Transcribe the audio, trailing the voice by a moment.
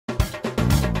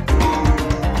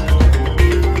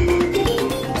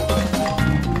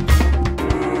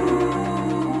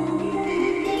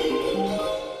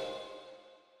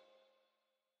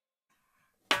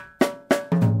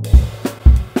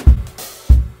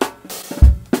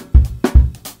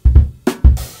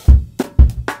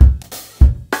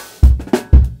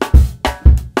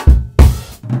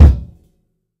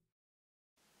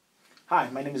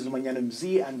my name is Lumanyano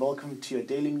Mzi and welcome to your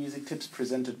daily music tips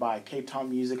presented by Cape Town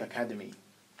Music Academy.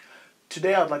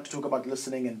 Today I'd like to talk about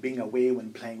listening and being aware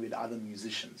when playing with other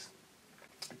musicians.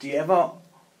 Do you ever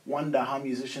wonder how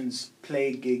musicians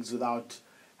play gigs without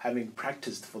having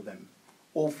practiced for them,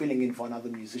 or filling in for another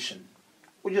musician,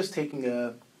 or just taking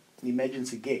an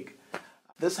emergency gig?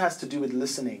 This has to do with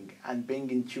listening and being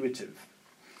intuitive.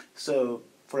 So,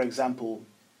 for example,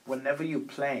 whenever you're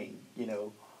playing,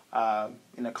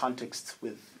 in a context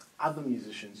with other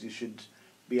musicians, you should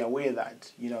be aware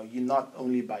that, you're not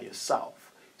only by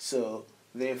yourself. So,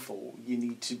 therefore, you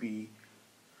need to be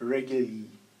regularly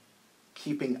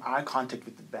keeping eye contact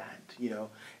with the band.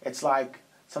 It's like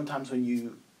sometimes when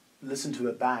you listen to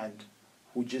a band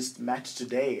who just met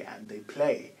today and they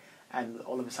play, and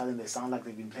all of a sudden they sound like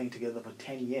they've been playing together for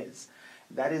 10 years.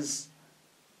 That is,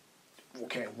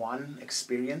 one,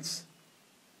 experience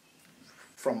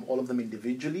from all of them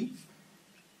individually,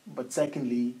 but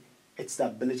secondly, it's the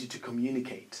ability to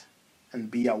communicate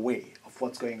and be aware of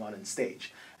what's going on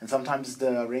stage. And sometimes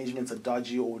the arrangements are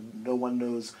dodgy, or no one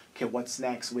knows what's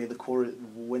next,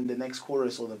 when the next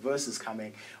chorus or the verse is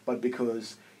coming, but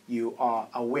because you are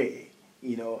aware,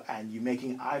 and you're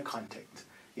making eye contact,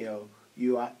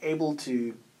 you are able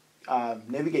to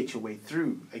navigate your way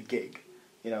through a gig.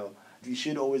 You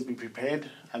should always be prepared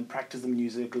and practice the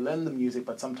music, learn the music,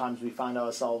 but sometimes we find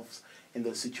ourselves in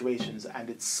those situations, and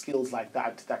it's skills like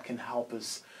that that can help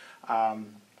us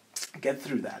get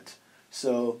through that.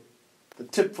 So the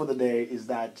tip for the day is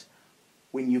that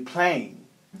when you're playing,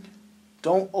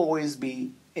 don't always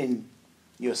be in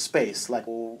your space,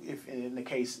 or if in the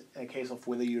case of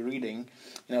whether you're reading,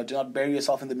 do not bury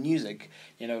yourself in the music.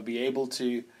 Be able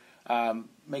to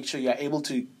make sure you're able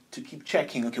to keep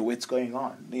checking, what's going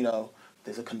on.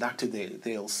 There's a conductor there,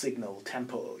 they'll signal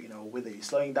tempo, whether you're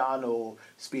slowing down or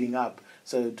speeding up.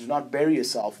 So do not bury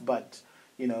yourself, but,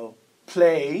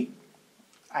 play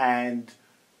and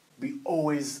be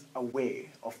always aware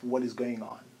of what is going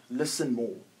on. Listen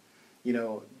more,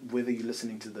 whether you're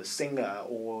listening to the singer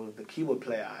or the keyboard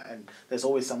player, and there's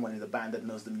always someone in the band that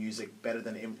knows the music better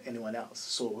than anyone else.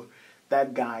 So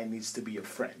that guy needs to be your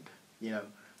friend,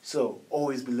 So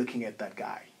always be looking at that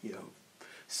guy,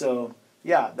 So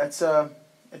yeah, that's a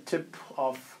tip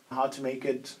of how to make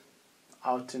it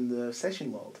out in the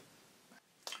session world.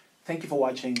 Thank you for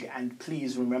watching, and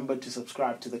please remember to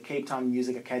subscribe to the Cape Town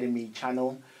Music Academy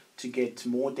channel to get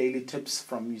more daily tips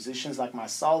from musicians like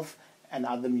myself and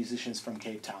other musicians from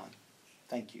Cape Town.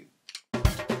 Thank you.